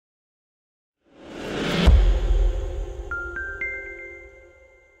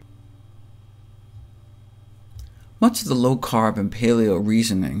Much of the low-carb and paleo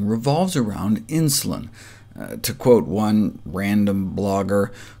reasoning revolves around insulin. To quote one random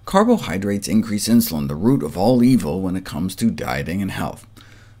blogger, carbohydrates increase insulin, the root of all evil when it comes to dieting and health.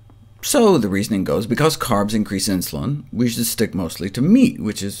 So the reasoning goes, because carbs increase insulin, we should stick mostly to meat,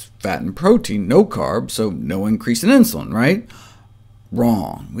 which is fat and protein, no carbs, so no increase in insulin, right?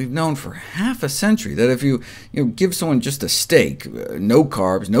 Wrong. We've known for half a century that if you give someone just a steak, no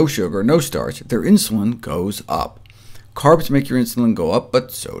carbs, no sugar, no starch, their insulin goes up. Carbs make your insulin go up,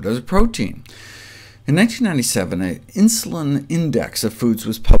 but so does protein. In 1997, an insulin index of foods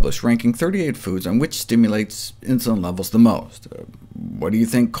was published, ranking 38 foods on which stimulates insulin levels the most. What do you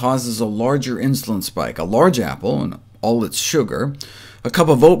think causes a larger insulin spike? A large apple and all its sugar, a cup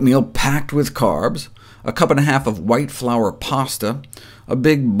of oatmeal packed with carbs, a cup and a half of white flour pasta, a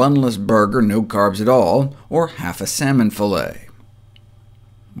big bunless burger, no carbs at all, or half a salmon fillet?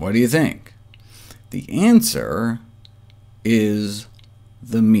 What do you think? The answer is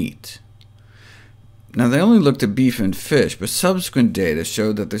the meat. Now, they only looked at beef and fish, but subsequent data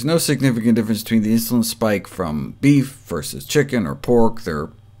showed that there's no significant difference between the insulin spike from beef versus chicken or pork. They're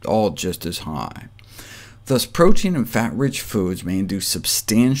all just as high. Thus, protein and fat-rich foods may induce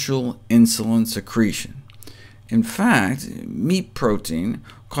substantial insulin secretion. In fact, meat protein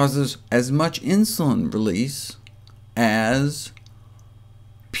causes as much insulin release as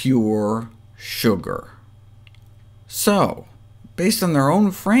pure sugar. So, based on their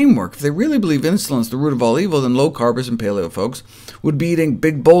own framework, if they really believe insulin is the root of all evil, then low-carbers and paleo folks would be eating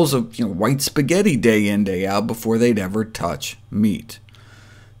big bowls of white spaghetti day in, day out before they'd ever touch meat.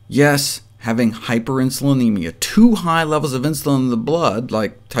 Yes, having hyperinsulinemia, too high levels of insulin in the blood,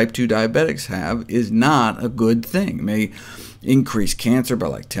 like type 2 diabetics have, is not a good thing. It may increase cancer by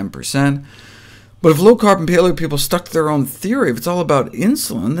like 10%. But if low-carb and paleo people stuck to their own theory, if it's all about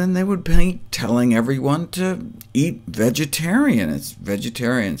insulin, then they would be telling everyone to eat vegetarian.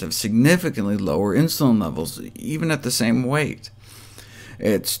 Vegetarians have significantly lower insulin levels, even at the same weight.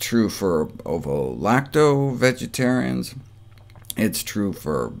 It's true for ovo-lactovegetarians. It's true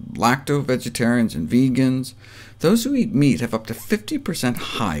for lacto-vegetarians and vegans. Those who eat meat have up to 50%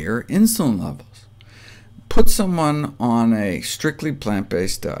 higher insulin levels. Put someone on a strictly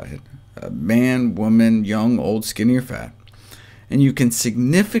plant-based diet, a man, woman, young, old, skinny, or fat, and you can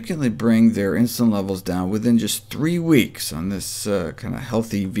significantly bring their insulin levels down within just 3 weeks on this kind of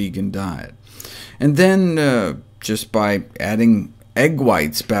healthy vegan diet. And then just by adding egg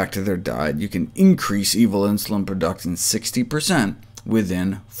whites back to their diet, you can increase evil insulin production 60%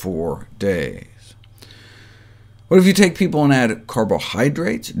 within 4 days. What if you take people and add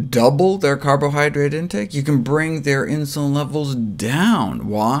carbohydrates, double their carbohydrate intake? You can bring their insulin levels down.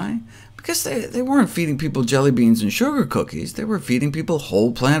 Why? Because they weren't feeding people jelly beans and sugar cookies. They were feeding people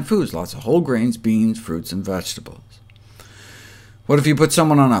whole plant foods, lots of whole grains, beans, fruits, and vegetables. What if you put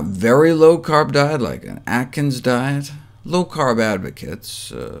someone on a very low-carb diet, like an Atkins diet? Low-carb advocates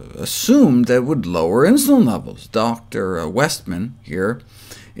assumed that it would lower insulin levels. Dr. Westman here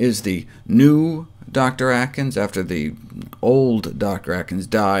is the new Dr. Atkins, after the old Dr. Atkins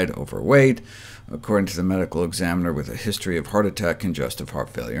died overweight, according to the medical examiner, with a history of heart attack, congestive heart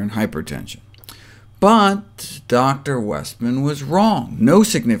failure, and hypertension. But Dr. Westman was wrong. No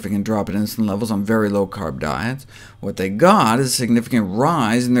significant drop in insulin levels on very low-carb diets. What they got is a significant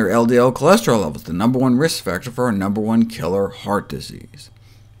rise in their LDL cholesterol levels, the #1 risk factor for our #1 killer, heart disease.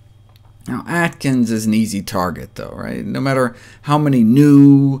 Now, Atkins is an easy target, though, right? No matter how many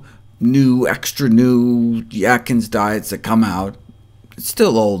extra new Atkins diets that come out, it's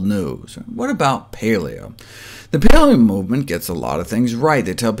still old news. What about paleo? The paleo movement gets a lot of things right.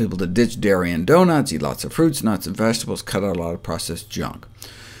 They tell people to ditch dairy and donuts, eat lots of fruits, nuts, and vegetables, cut out a lot of processed junk.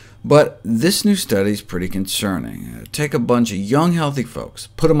 But this new study is pretty concerning. Take a bunch of young, healthy folks,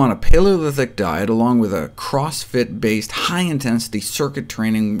 put them on a Paleolithic diet along with a CrossFit-based, high-intensity circuit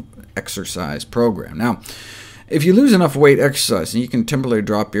training exercise program. Now, if you lose enough weight exercising, you can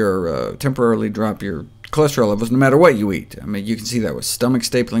temporarily drop your cholesterol levels no matter what you eat. I mean, you can see that with stomach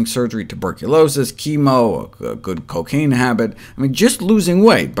stapling surgery, tuberculosis, chemo, a good cocaine habit. I mean, just losing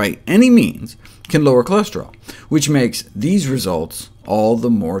weight by any means can lower cholesterol, which makes these results all the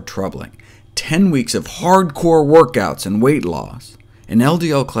more troubling. 10 weeks of hardcore workouts and weight loss, and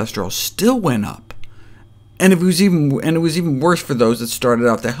LDL cholesterol still went up. And it was even worse for those that started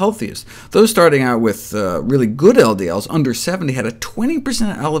out the healthiest. Those starting out with really good LDLs, under 70, had a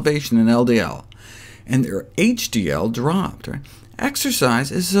 20% elevation in LDL, and their HDL dropped. Right?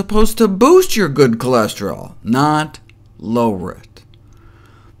 Exercise is supposed to boost your good cholesterol, not lower it.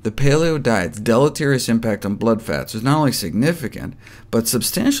 the paleo diet's deleterious impact on blood fats was not only significant, but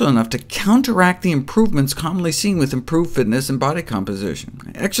substantial enough to counteract the improvements commonly seen with improved fitness and body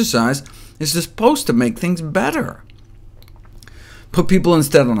composition. Exercise is supposed to make things better. Put people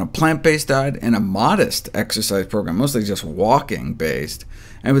instead on a plant-based diet and a modest exercise program, mostly just walking-based,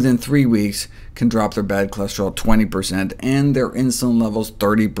 and within 3 weeks can drop their bad cholesterol 20% and their insulin levels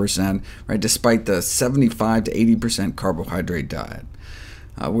 30%, right, despite the 75 to 80% carbohydrate diet.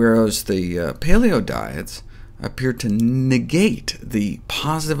 Whereas the paleo diets appear to negate the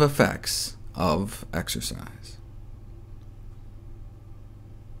positive effects of exercise.